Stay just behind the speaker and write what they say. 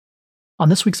On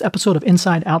this week's episode of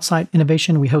Inside Outside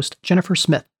Innovation, we host Jennifer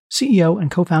Smith, CEO and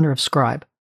co-founder of Scribe.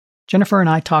 Jennifer and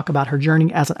I talk about her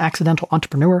journey as an accidental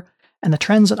entrepreneur and the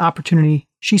trends and opportunity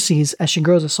she sees as she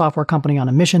grows a software company on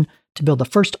a mission to build the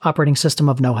first operating system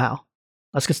of know-how.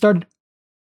 Let's get started.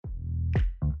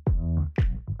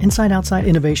 Inside Outside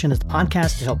Innovation is the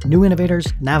podcast to help new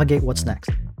innovators navigate what's next.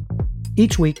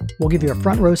 Each week, we'll give you a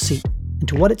front row seat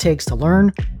into what it takes to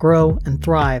learn, grow, and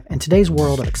thrive in today's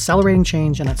world of accelerating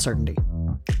change and uncertainty.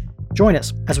 Join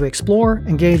us as we explore,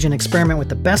 engage, and experiment with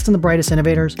the best and the brightest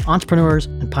innovators, entrepreneurs,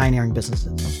 and pioneering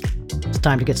businesses. It's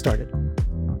time to get started.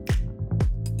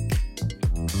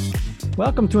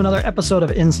 Welcome to another episode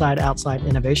of Inside Outside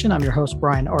Innovation. I'm your host,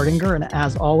 Brian Ardinger, and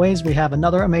as always, we have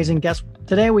another amazing guest.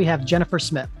 Today, we have Jennifer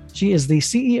Smith. She is the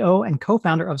CEO and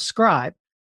co-founder of Scribe,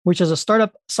 which is a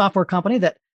startup software company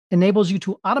that enables you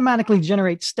to automatically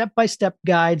generate step-by-step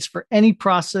guides for any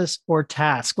process or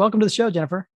task. Welcome to the show,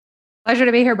 Jennifer. Pleasure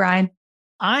to be here, Brian.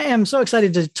 I am so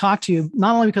excited to talk to you,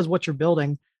 not only because of what you're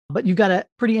building, but you've got a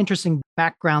pretty interesting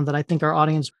background that I think our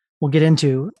audience will get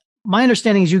into. My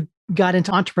understanding is you got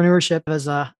into entrepreneurship as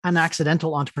an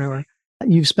accidental entrepreneur.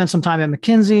 You've spent some time at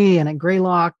McKinsey and at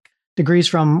Greylock, degrees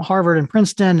from Harvard and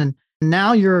Princeton, and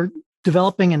now you're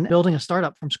developing and building a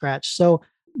startup from scratch. So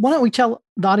why don't we tell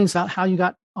the audience about how you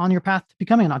got on your path to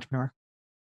becoming an entrepreneur?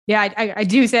 Yeah, I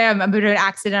do say I'm a bit of an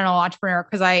accidental entrepreneur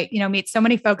because I, meet so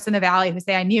many folks in the Valley who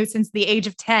say I knew since the age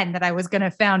of 10 that I was going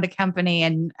to found a company.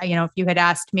 And, if you had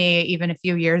asked me even a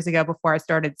few years ago before I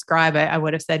started Scribe, I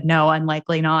would have said, no,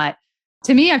 unlikely not.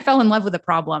 To me, I fell in love with the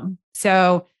problem.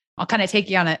 So I'll kind of take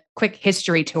you on a quick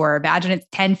history tour. Imagine it's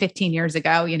 10, 15 years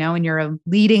ago, and you're a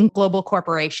leading global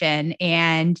corporation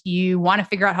and you want to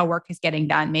figure out how work is getting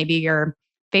done. Maybe you're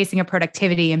facing a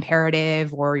productivity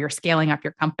imperative or you're scaling up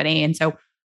your company. And so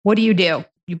what do?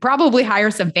 You probably hire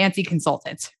some fancy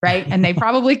consultants, right? And they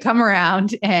probably come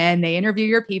around and they interview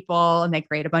your people and they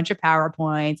create a bunch of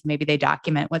PowerPoints. Maybe they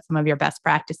document what some of your best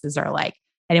practices are like.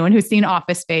 Anyone who's seen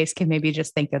Office Space can maybe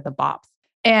just think of the bops.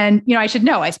 And, I should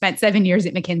know, I spent 7 years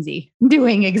at McKinsey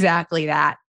doing exactly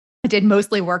that. I did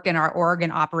mostly work in our org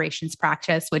and operations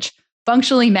practice, which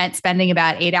functionally meant spending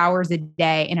about 8 hours a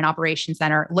day in an operations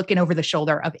center, looking over the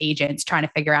shoulder of agents, trying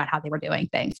to figure out how they were doing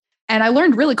things. And I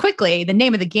learned really quickly, the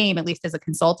name of the game, at least as a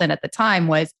consultant at the time,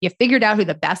 was you figured out who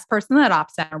the best person in that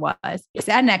ops center was. You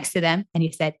sat next to them and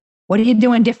you said, what are you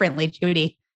doing differently,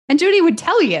 Judy? And Judy would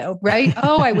tell you, right?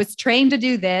 Oh, I was trained to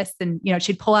do this. And,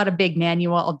 she'd pull out a big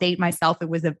manual. I'll date myself. It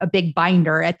was a big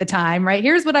binder at the time, right?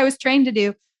 Here's what I was trained to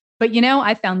do. But,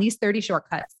 I found these 30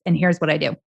 shortcuts and here's what I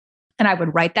do. And I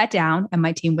would write that down and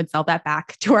my team would sell that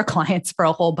back to our clients for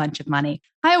a whole bunch of money.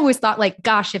 I always thought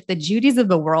gosh, if the Judys of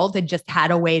the world had just had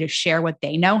a way to share what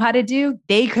they know how to do,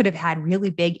 they could have had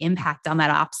really big impact on that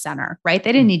ops center, right?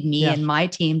 They didn't need me and my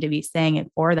team to be saying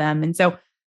it for them. And so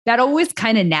that always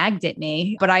kind of nagged at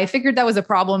me, but I figured that was a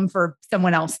problem for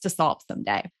someone else to solve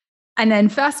someday. And then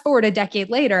fast forward a decade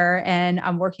later, and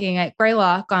I'm working at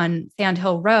Greylock on Sand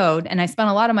Hill Road. And I spent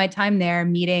a lot of my time there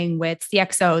meeting with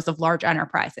CXOs of large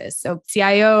enterprises. So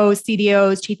CIOs,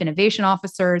 CDOs, chief innovation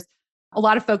officers, a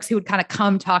lot of folks who would kind of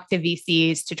come talk to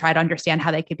VCs to try to understand how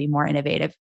they could be more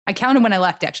innovative. I counted when I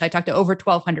left, actually. I talked to over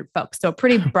 1,200 folks, so a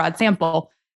pretty broad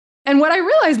sample. And what I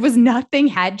realized was nothing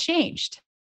had changed.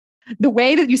 The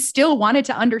way that you still wanted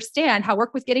to understand how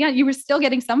work was getting on, you were still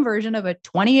getting some version of a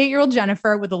 28-year-old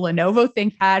Jennifer with a Lenovo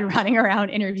ThinkPad running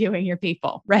around interviewing your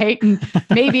people, right? And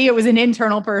maybe it was an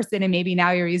internal person and maybe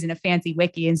now you're using a fancy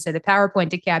wiki instead of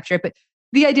PowerPoint to capture it. But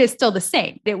the idea is still the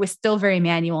same. It was still very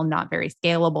manual, not very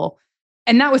scalable.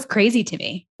 And that was crazy to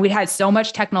me. We'd had so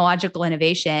much technological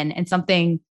innovation and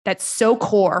something that's so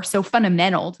core, so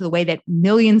fundamental to the way that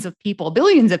millions of people,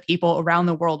 billions of people around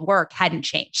the world work hadn't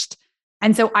changed.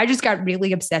 And so I just got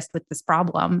really obsessed with this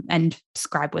problem and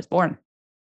Scribe was born.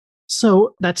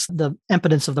 So that's the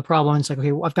impotence of the problem. It's like,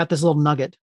 okay, well, I've got this little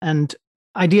nugget and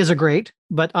ideas are great,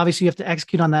 but obviously you have to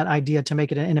execute on that idea to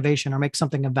make it an innovation or make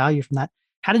something of value from that.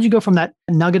 How did you go from that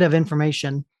nugget of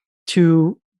information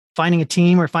to finding a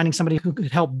team or finding somebody who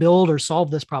could help build or solve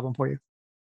this problem for you?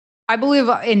 I believe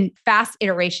in fast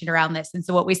iteration around this. And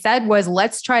so what we said was,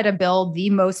 let's try to build the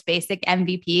most basic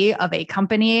MVP of a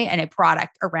company and a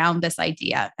product around this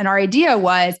idea. And our idea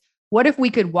was, what if we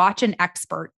could watch an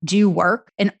expert do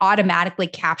work and automatically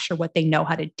capture what they know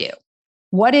how to do?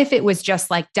 What if it was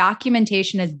just like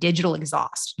documentation as digital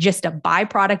exhaust, just a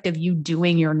byproduct of you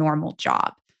doing your normal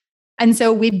job? And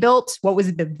so we built what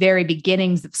was the very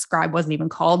beginnings of Scribe, wasn't even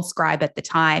called Scribe at the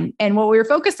time. And what we were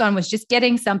focused on was just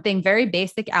getting something very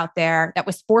basic out there that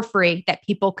was for free that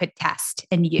people could test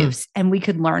and use, and we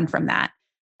could learn from that.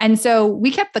 And so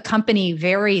we kept the company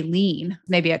very lean,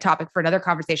 maybe a topic for another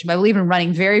conversation, but I believe in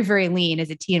running very, very lean as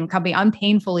a team company,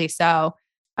 unpainfully so,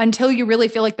 until you really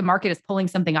feel like the market is pulling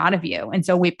something out of you. And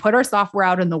so we put our software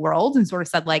out in the world and sort of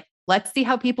said, like, let's see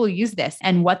how people use this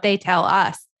and what they tell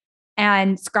us.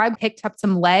 And Scribe picked up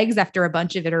some legs after a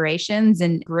bunch of iterations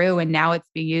and grew. And now it's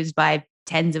being used by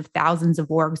tens of thousands of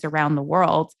orgs around the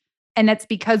world. And that's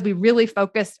because we really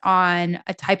focused on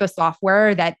a type of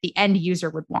software that the end user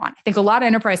would want. I think a lot of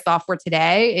enterprise software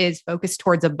today is focused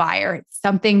towards a buyer. It's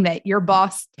something that your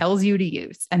boss tells you to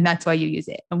use, and that's why you use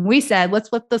it. And we said, let's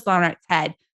flip this on its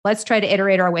head. Let's try to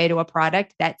iterate our way to a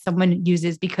product that someone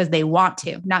uses because they want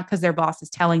to, not because their boss is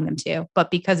telling them to, but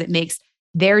because it makes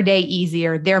their day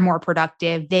easier, they're more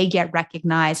productive, they get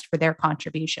recognized for their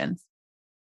contributions.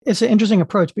 It's an interesting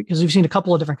approach because we've seen a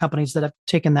couple of different companies that have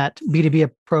taken that B2B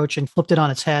approach and flipped it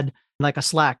on its head, like a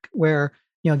Slack, where,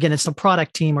 again, it's the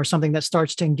product team or something that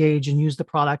starts to engage and use the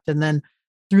product. And then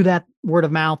through that word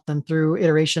of mouth and through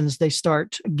iterations, they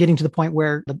start getting to the point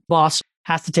where the boss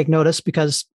has to take notice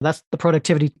because that's the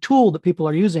productivity tool that people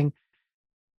are using.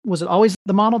 Was it always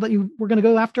the model that you were going to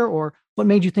go after, or what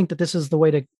made you think that this is the way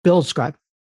to build Scribe?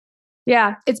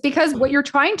 Yeah, it's because what you're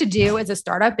trying to do as a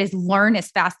startup is learn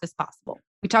as fast as possible.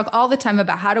 We talk all the time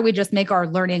about how do we just make our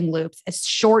learning loops as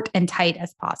short and tight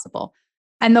as possible.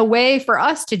 And the way for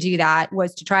us to do that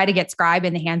was to try to get Scribe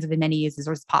in the hands of as many users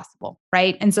as possible,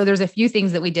 right? And so there's a few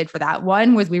things that we did for that.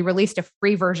 One was we released a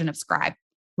free version of Scribe.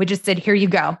 We just said, here you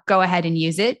go ahead and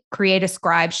use it, create a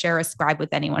Scribe, share a Scribe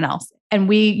with anyone else. And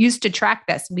we used to track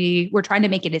this. We were trying to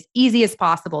make it as easy as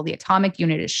possible. The atomic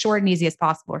unit as short and easy as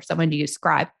possible for someone to use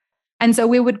Scribe. And so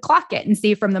we would clock it and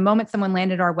see from the moment someone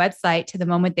landed our website to the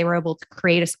moment they were able to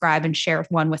create a Scribe and share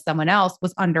one with someone else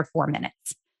was under 4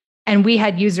 minutes. And we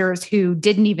had users who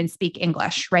didn't even speak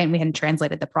English, right? And we hadn't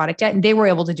translated the product yet, and they were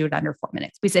able to do it under 4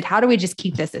 minutes. We said, how do we just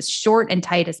keep this as short and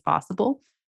tight as possible?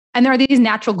 And there are these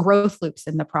natural growth loops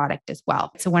in the product as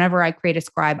well. So whenever I create a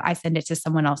Scribe, I send it to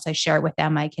someone else, I share it with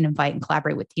them, I can invite and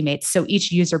collaborate with teammates. So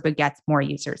each user begets more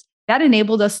users. That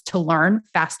enabled us to learn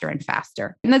faster and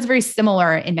faster. And that's very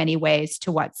similar in many ways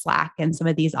to what Slack and some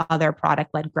of these other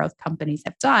product-led growth companies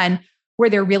have done, where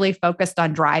they're really focused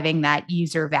on driving that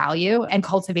user value and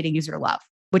cultivating user love,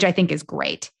 which I think is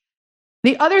great.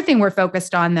 The other thing we're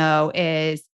focused on, though,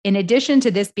 is in addition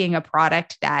to this being a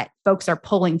product that folks are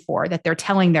pulling for, that they're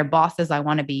telling their bosses, I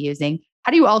want to be using,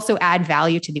 how do you also add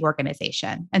value to the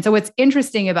organization? And so what's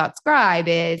interesting about Scribe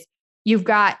is you've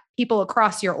got people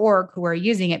across your org who are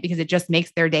using it because it just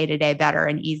makes their day-to-day better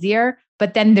and easier.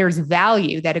 But then there's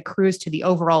value that accrues to the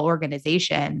overall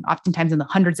organization, oftentimes in the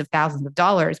hundreds of thousands of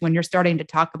dollars, when you're starting to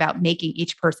talk about making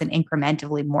each person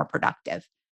incrementally more productive.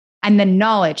 And the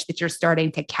knowledge that you're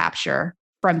starting to capture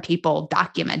from people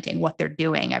documenting what they're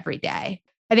doing every day.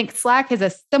 I think Slack has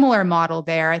a similar model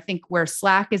there. I think where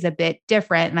Slack is a bit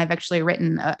different, and I've actually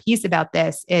written a piece about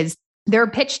this, is their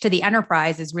pitch to the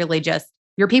enterprise is really just,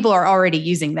 your people are already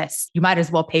using this. You might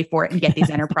as well pay for it and get these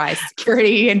enterprise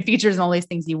security and features and all these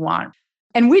things you want.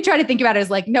 And we try to think about it as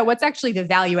like, no, what's actually the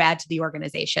value add to the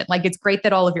organization? Like, it's great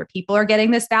that all of your people are getting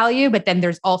this value, but then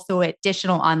there's also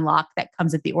additional unlock that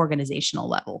comes at the organizational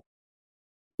level.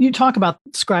 You talk about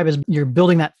Scribe as you're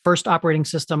building that first operating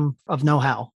system of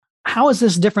know-how. How is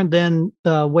this different than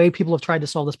the way people have tried to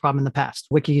solve this problem in the past,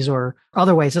 wikis or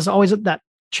other ways? There's always that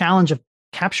challenge of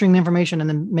capturing the information and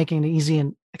then making it easy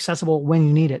and accessible when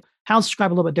you need it. How's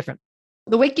Scribe a little bit different?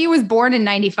 The wiki was born in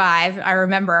 95. I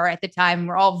remember at the time,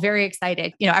 we're all very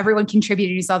excited. Everyone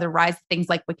contributed. You saw the rise of things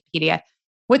like Wikipedia.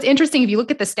 What's interesting, if you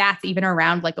look at the stats, even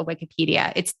around like a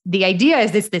Wikipedia, it's the idea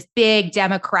is this big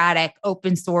democratic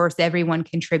open source, everyone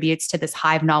contributes to this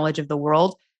hive knowledge of the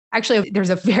world. Actually, there's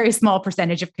a very small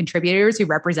percentage of contributors who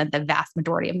represent the vast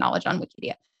majority of knowledge on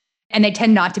Wikipedia. And they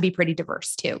tend not to be pretty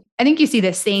diverse too. I think you see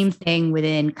the same thing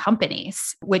within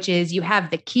companies, which is you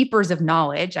have the keepers of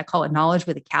knowledge. I call it knowledge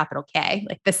with a capital K,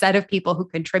 like the set of people who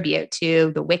contribute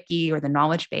to the wiki or the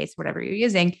knowledge base, whatever you're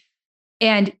using.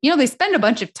 And, they spend a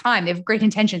bunch of time, they have great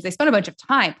intentions. They spend a bunch of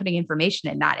time putting information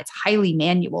in that. It's highly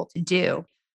manual to do.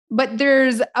 But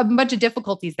there's a bunch of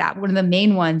difficulties that one of the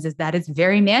main ones is that it's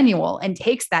very manual and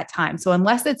takes that time. So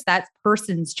unless it's that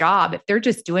person's job, if they're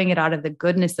just doing it out of the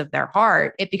goodness of their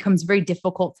heart, it becomes very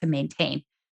difficult to maintain.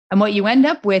 And what you end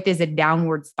up with is a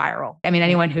downward spiral. I mean,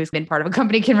 anyone who's been part of a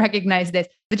company can recognize this.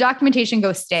 The documentation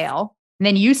goes stale. And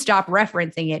then you stop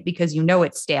referencing it because you know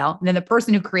it's stale. And then the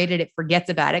person who created it forgets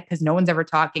about it because no one's ever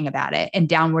talking about it, and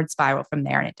downward spiral from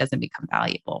there, and it doesn't become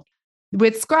valuable.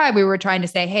 With Scribe, we were trying to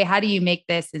say, hey, how do you make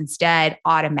this instead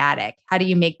automatic? How do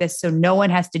you make this so no one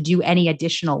has to do any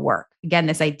additional work? Again,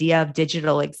 this idea of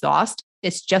digital exhaust.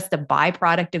 It's just a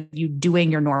byproduct of you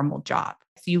doing your normal job.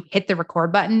 So you hit the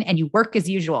record button and you work as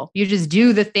usual. You just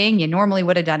do the thing you normally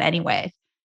would have done anyway.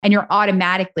 And you're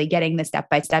automatically getting the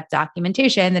step-by-step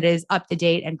documentation that is up to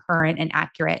date and current and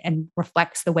accurate and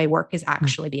reflects the way work is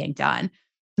actually being done.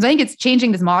 So I think it's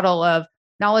changing this model of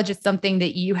knowledge is something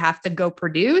that you have to go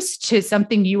produce to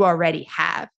something you already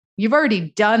have. You've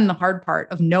already done the hard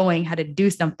part of knowing how to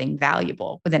do something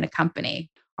valuable within a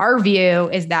company. Our view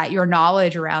is that your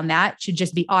knowledge around that should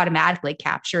just be automatically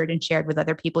captured and shared with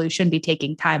other people. You shouldn't be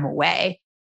taking time away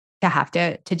to have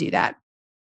to do that.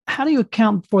 How do you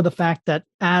account for the fact that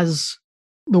as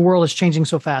the world is changing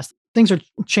so fast, things are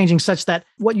changing such that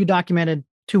what you documented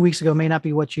 2 weeks ago may not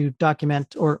be what you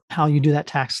document or how you do that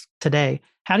task today?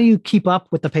 How do you keep up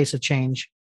with the pace of change?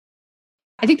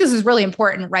 I think this is really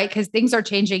important, right? Because things are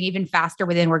changing even faster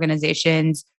within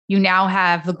organizations. You now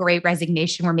have the great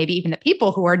resignation where maybe even the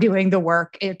people who are doing the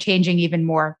work are changing even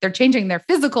more. They're changing their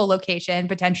physical location,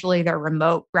 potentially they're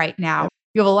remote right now.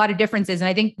 You have a lot of differences. And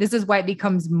I think this is why it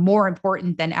becomes more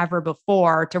important than ever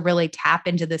before to really tap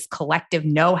into this collective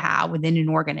know-how within an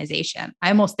organization. I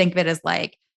almost think of it as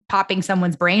like popping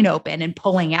someone's brain open and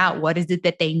pulling out what is it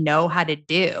that they know how to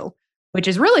do, which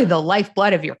is really the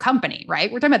lifeblood of your company,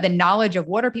 right? We're talking about the knowledge of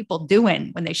what are people doing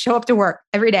when they show up to work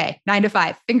every day, 9 to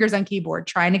 5, fingers on keyboard,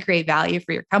 trying to create value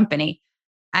for your company.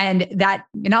 And that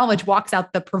knowledge walks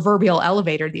out the proverbial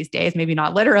elevator these days, maybe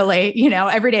not literally,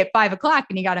 every day at 5 o'clock,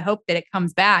 and you got to hope that it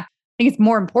comes back. I think it's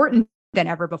more important than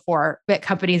ever before that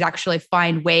companies actually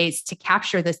find ways to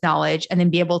capture this knowledge and then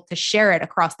be able to share it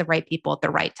across the right people at the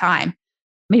right time. I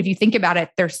mean, if you think about it,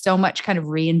 there's so much kind of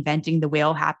reinventing the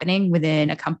wheel happening within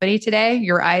a company today.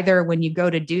 You're either, when you go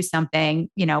to do something,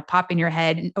 popping your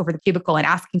head over the cubicle and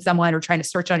asking someone or trying to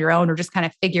search on your own or just kind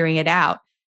of figuring it out.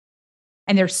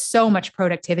 And there's so much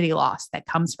productivity loss that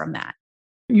comes from that.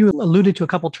 You alluded to a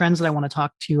couple of trends that I want to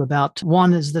talk to you about.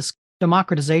 One is this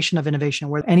democratization of innovation,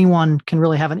 where anyone can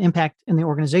really have an impact in the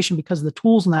organization because the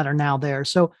tools in that are now there.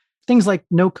 So things like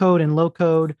no code and low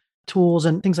code tools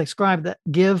and things like Scribe that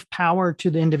give power to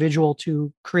the individual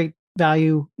to create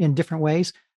value in different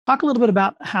ways. Talk a little bit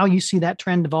about how you see that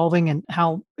trend evolving and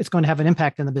how it's going to have an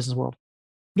impact in the business world.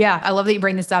 Yeah, I love that you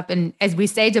bring this up. And as we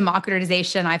say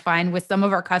democratization, I find with some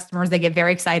of our customers, they get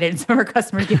very excited and some of our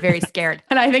customers get very scared.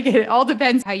 And I think it all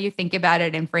depends how you think about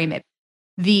it and frame it.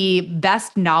 The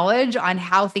best knowledge on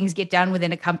how things get done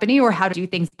within a company or how to do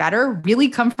things better really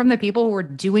come from the people who are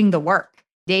doing the work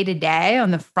day to day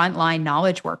on the frontline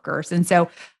knowledge workers. And so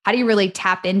how do you really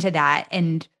tap into that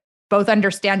and both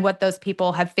understand what those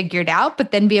people have figured out,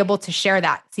 but then be able to share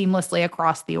that seamlessly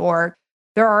across the org?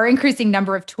 There are an increasing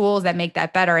number of tools that make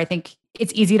that better. I think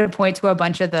it's easy to point to a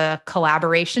bunch of the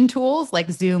collaboration tools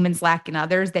like Zoom and Slack and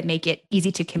others that make it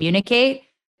easy to communicate.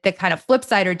 The kind of flip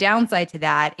side or downside to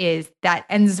that is that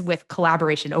ends with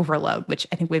collaboration overload, which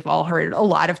I think we've all heard a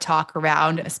lot of talk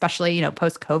around, especially,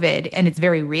 post-COVID, and it's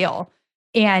very real.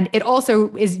 And it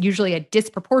also is usually a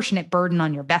disproportionate burden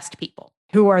on your best people,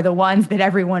 who are the ones that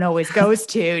everyone always goes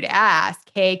to ask,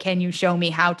 hey, can you show me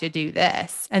how to do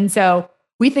this? And so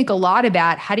we think a lot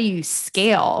about how do you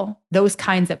scale those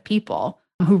kinds of people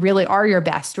who really are your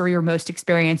best or your most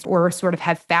experienced or sort of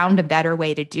have found a better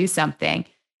way to do something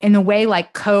in a way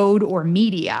like code or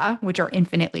media, which are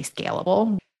infinitely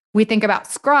scalable. We think about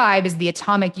Scribe as the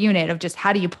atomic unit of just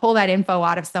how do you pull that info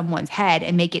out of someone's head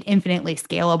and make it infinitely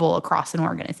scalable across an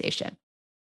organization.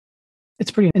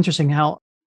 It's pretty interesting how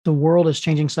the world is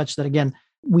changing such that, again,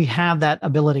 we have that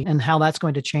ability and how that's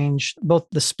going to change both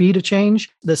the speed of change,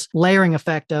 this layering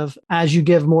effect of as you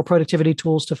give more productivity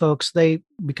tools to folks, they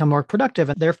become more productive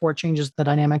and therefore it changes the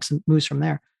dynamics and moves from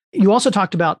there. You also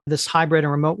talked about this hybrid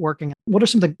and remote working. What are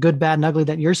some of the good, bad, and ugly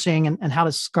that you're seeing and how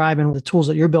does Scribe and the tools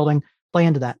that you're building play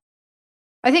into that?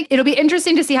 I think it'll be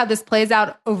interesting to see how this plays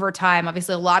out over time.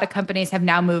 Obviously, a lot of companies have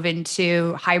now moved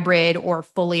into hybrid or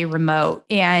fully remote.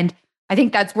 And I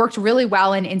think that's worked really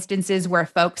well in instances where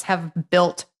folks have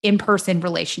built in-person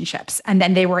relationships and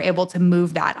then they were able to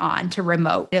move that on to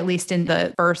remote, at least in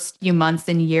the first few months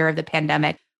and year of the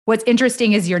pandemic. What's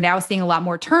interesting is you're now seeing a lot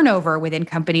more turnover within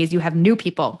companies. You have new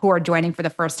people who are joining for the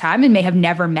first time and may have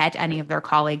never met any of their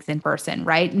colleagues in person,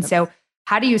 right? And so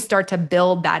how do you start to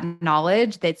build that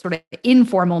knowledge, that sort of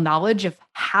informal knowledge of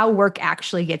how work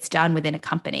actually gets done within a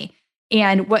company?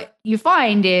 And what you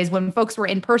find is when folks were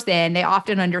in person, they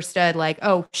often understood like,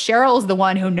 oh, Cheryl's the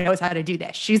one who knows how to do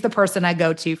this. She's the person I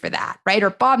go to for that, right? Or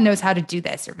Bob knows how to do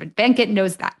this, or Venkat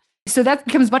knows that. So that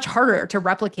becomes much harder to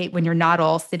replicate when you're not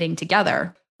all sitting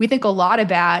together. we think a lot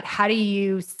about how do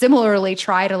you similarly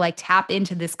try to like tap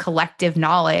into this collective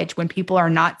knowledge when people are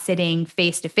not sitting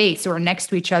face to face or next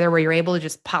to each other, where you're able to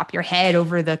just pop your head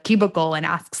over the cubicle and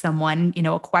ask someone,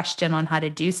 a question on how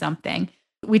to do something.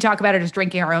 We talk about it as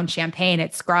drinking our own champagne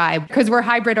at Scribe because we're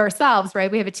hybrid ourselves,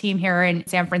 right? We have a team here in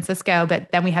San Francisco,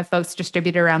 but then we have folks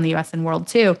distributed around the US and world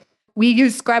too. We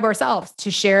use Scribe ourselves to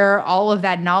share all of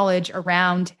that knowledge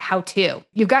around how to.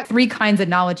 You've got 3 kinds of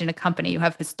knowledge in a company. You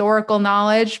have historical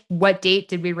knowledge. What date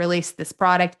did we release this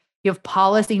product? You have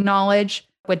policy knowledge.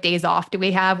 What days off do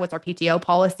we have? What's our PTO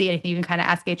policy? Anything you can kind of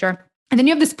ask HR. And then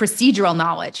you have this procedural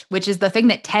knowledge, which is the thing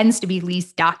that tends to be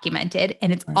least documented.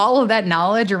 And it's all of that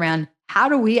knowledge around how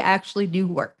do we actually do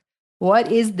work? What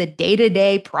is the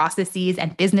day-to-day processes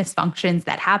and business functions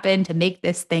that happen to make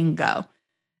this thing go?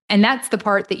 And that's the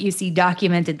part that you see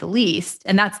documented the least.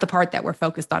 And that's the part that we're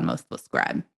focused on most with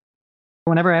Scribe.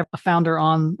 Whenever I have a founder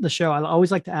on the show, I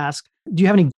always like to ask, do you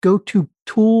have any go-to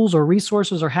tools or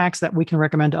resources or hacks that we can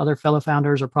recommend to other fellow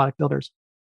founders or product builders?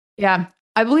 Yeah,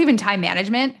 I believe in time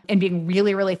management and being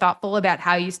really, really thoughtful about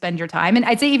how you spend your time. And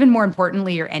I'd say even more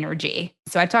importantly, your energy.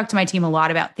 So I've talked to my team a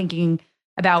lot about thinking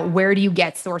about where do you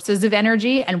get sources of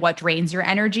energy and what drains your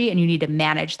energy. And you need to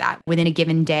manage that within a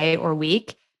given day or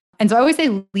week. And so I always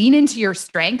say lean into your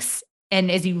strengths. And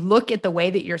as you look at the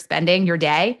way that you're spending your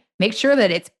day, make sure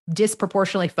that it's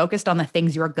disproportionately focused on the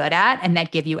things you're good at and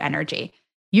that give you energy.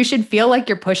 You should feel like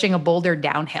you're pushing a boulder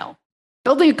downhill.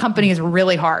 Building a company is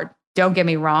really hard. Don't get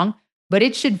me wrong, but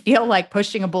it should feel like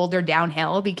pushing a boulder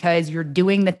downhill because you're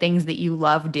doing the things that you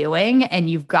love doing and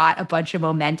you've got a bunch of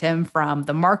momentum from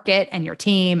the market and your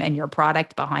team and your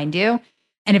product behind you.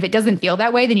 And if it doesn't feel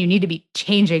that way, then you need to be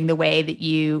changing the way that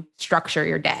you structure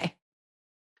your day.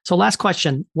 So last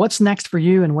question, what's next for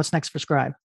you and what's next for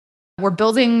Scribe? We're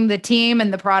building the team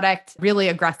and the product really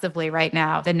aggressively right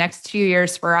now. The next few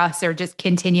years for us are just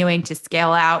continuing to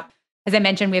scale out. As I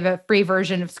mentioned, we have a free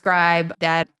version of Scribe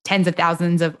that tens of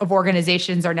thousands of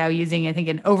organizations are now using, I think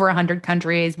in over 100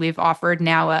 countries. We've offered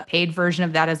now a paid version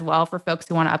of that as well for folks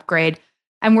who want to upgrade.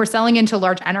 And we're selling into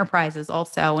large enterprises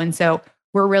also. And so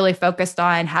we're really focused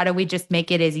on how do we just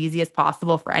make it as easy as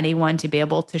possible for anyone to be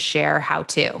able to share how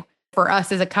to. For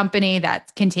us as a company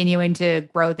that's continuing to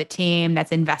grow the team,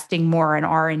 that's investing more in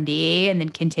R&D and then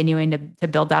continuing to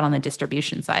build out on the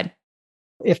distribution side.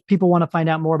 If people want to find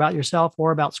out more about yourself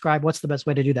or about Scribe, what's the best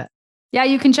way to do that? Yeah,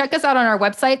 you can check us out on our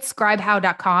website,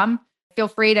 scribehow.com. Feel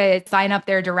free to sign up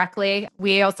there directly.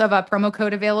 We also have a promo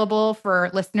code available for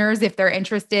listeners if they're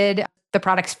interested. The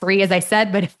product's free, as I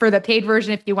said, but for the paid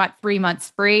version, if you want 3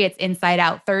 months free, it's Inside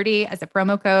Out 30 as a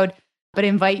promo code. But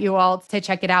invite you all to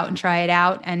check it out and try it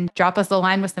out and drop us a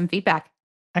line with some feedback.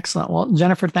 Excellent. Well,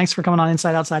 Jennifer, thanks for coming on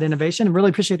Inside Outside Innovation. Really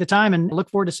appreciate the time and look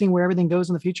forward to seeing where everything goes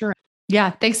in the future.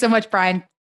 Yeah, thanks so much, Brian.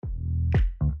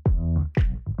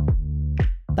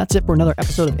 That's it for another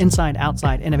episode of Inside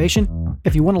Outside Innovation.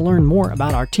 If you want to learn more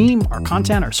about our team, our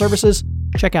content, our services,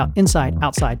 check out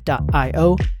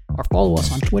insideoutside.io or follow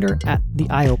us on Twitter at the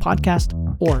IO Podcast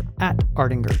or at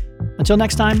Ardinger. Until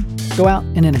next time, go out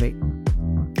and innovate.